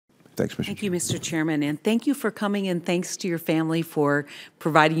Thanks, Mr. Thank you, Mr. Chairman, and thank you for coming, and thanks to your family for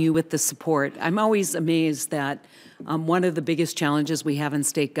providing you with the support. I'm always amazed that one of the biggest challenges we have in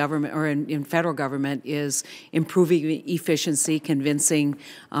state government or in federal government is improving efficiency, convincing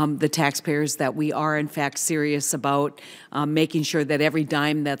the taxpayers that we are in fact serious about making sure that every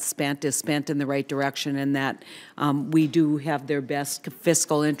dime that's spent is spent in the right direction, and that we do have their best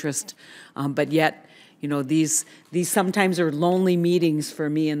fiscal interest, but yet, you know, these sometimes are lonely meetings for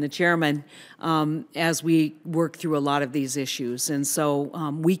me and the chairman as we work through a lot of these issues. And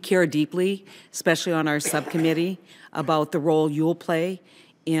so we care deeply, especially on our subcommittee, about the role you'll play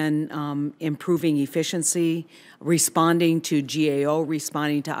in improving efficiency, responding to GAO,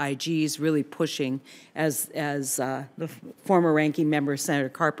 responding to IGs, really pushing, as the former ranking member, Senator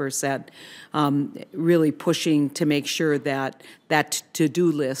Carper, said, really pushing to make sure that that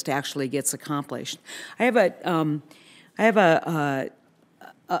to-do list actually gets accomplished. I have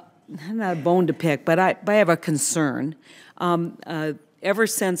not a bone to pick, but I have a concern. Ever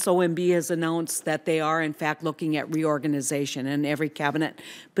since OMB has announced that they are, in fact, looking at reorganization, and every cabinet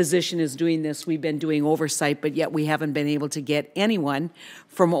position is doing this, we've been doing oversight, but yet we haven't been able to get anyone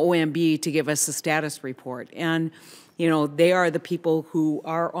from OMB to give us a status report. And, you know, they are the people who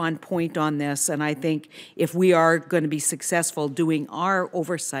are on point on this, and I think if we are going to be successful doing our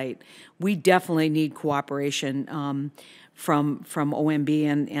oversight, we definitely need cooperation from OMB,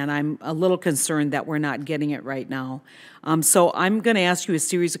 and I'm a little concerned that we're not getting it right now. So I'm going to ask you a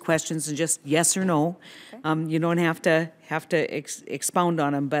series of questions, and just yes or no. Okay. You don't have to expound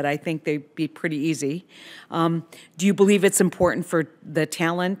on them, but I think they'd be pretty easy. Do you believe it's important for the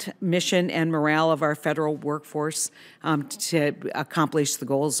talent, mission, and morale of our federal workforce to accomplish the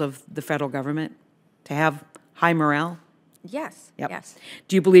goals of the federal government, to have high morale? Yes. Yep. Yes.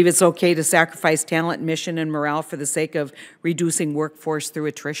 Do you believe it's okay to sacrifice talent, mission, and morale for the sake of reducing workforce through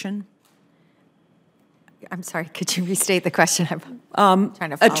attrition? I'm sorry, could you restate the question? I'm trying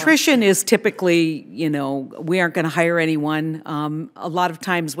to follow. Attrition is typically, you know, we aren't going to hire anyone. A lot of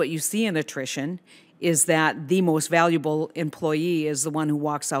times what you see in attrition is that the most valuable employee is the one who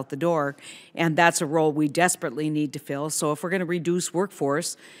walks out the door, and that's a role we desperately need to fill. So if we're going to reduce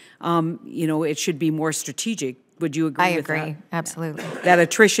workforce, you know, it should be more strategic. Would you agree with that? I agree, absolutely. That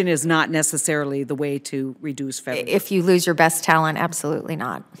attrition is not necessarily the way to reduce federal. If you lose your best talent, absolutely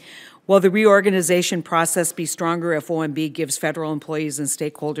not. Will the reorganization process be stronger if OMB gives federal employees and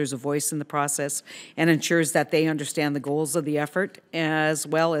stakeholders a voice in the process and ensures that they understand the goals of the effort as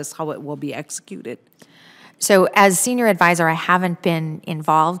well as how it will be executed? So as senior advisor, I haven't been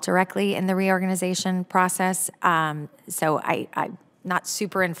involved directly in the reorganization process. So I'm not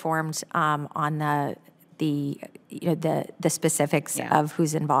super informed on the specifics of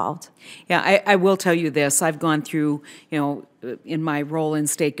who's involved. Yeah, I will tell you this. I've gone through, you know, in my role in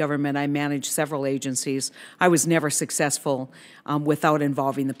state government, I managed several agencies. I was never successful without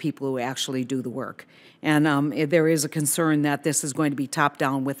involving the people who actually do the work. And there is a concern that this is going to be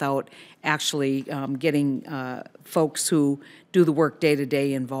top-down without actually getting folks who do the work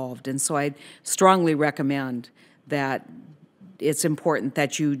day-to-day involved. And so I strongly recommend that it's important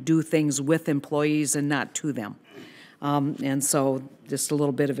that you do things with employees and not to them. And so just a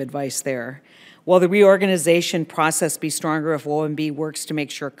little bit of advice there. Will the reorganization process be stronger if OMB works to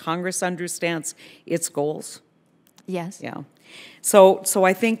make sure Congress understands its goals? Yes. Yeah. So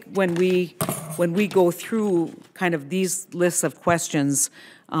I think when we go through kind of these lists of questions,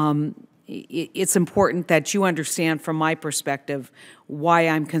 it's important that you understand from my perspective why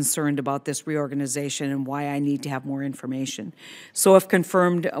I'm concerned about this reorganization and why I need to have more information. So if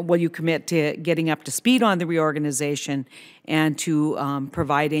confirmed, will you commit to getting up to speed on the reorganization and to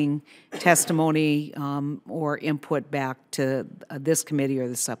providing testimony or input back to this committee or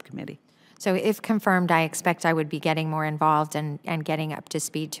the subcommittee? So if confirmed, I expect I would be getting more involved and getting up to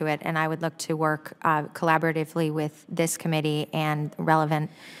speed to it, and I would look to work collaboratively with this committee and relevant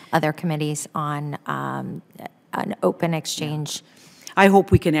other committees on an open exchange. I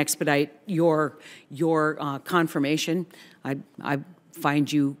hope we can expedite your confirmation. I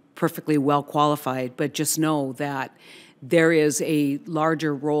find you perfectly well qualified, but just know that there is a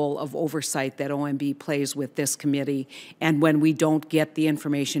larger role of oversight that OMB plays with this committee, and when we don't get the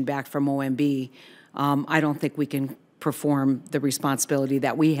information back from OMB, I don't think we can perform the responsibility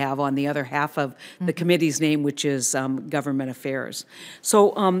that we have on the other half of the committee's name, which is government affairs.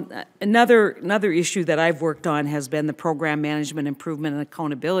 So another issue that I've worked on has been the Program Management Improvement and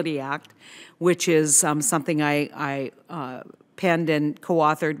Accountability Act, which is something I penned and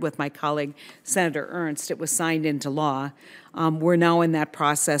co-authored with my colleague, Senator Ernst. It was signed into law. We're now in that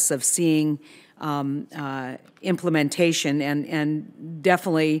process of seeing implementation, and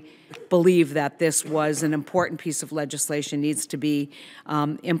definitely believe that this was an important piece of legislation, needs to be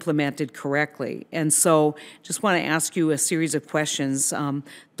implemented correctly. And so just want to ask you a series of questions.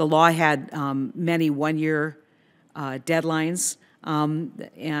 The law had many one-year deadlines,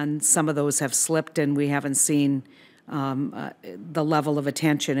 and some of those have slipped, and we haven't seen the level of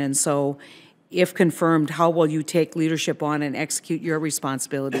attention. And so if confirmed, how will you take leadership on and execute your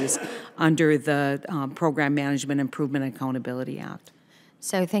responsibilities under the Program Management Improvement and Accountability Act?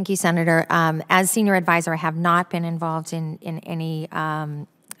 So thank you, Senator. As senior advisor, I have not been involved in any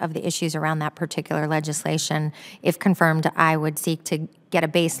of the issues around that particular legislation. If confirmed, I would seek to get a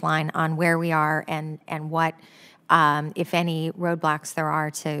baseline on where we are and what, if any, roadblocks there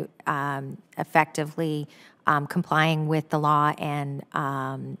are to effectively complying with the law and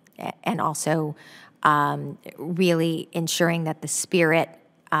also really ensuring that the spirit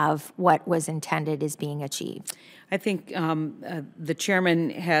of what was intended is being achieved. I think the chairman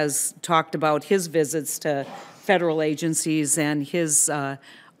has talked about his visits to federal agencies and his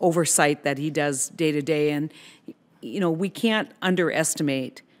oversight that he does day to day. And, you know, we can't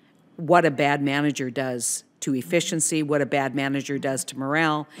underestimate what a bad manager does to efficiency, what a bad manager does to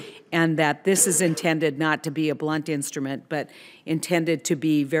morale, and that this is intended not to be a blunt instrument, but intended to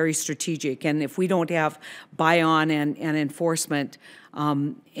be very strategic. And if we don't have buy-on and enforcement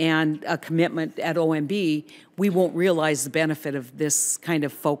and a commitment at OMB, we won't realize the benefit of this kind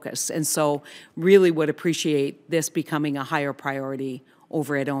of focus. And so really would appreciate this becoming a higher priority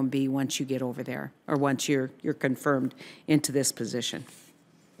over at OMB once you get over there, or once you're confirmed into this position.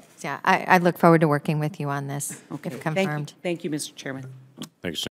 Yeah, I look forward to working with you on this, if confirmed. Thank you, Mr. Chairman. Thanks.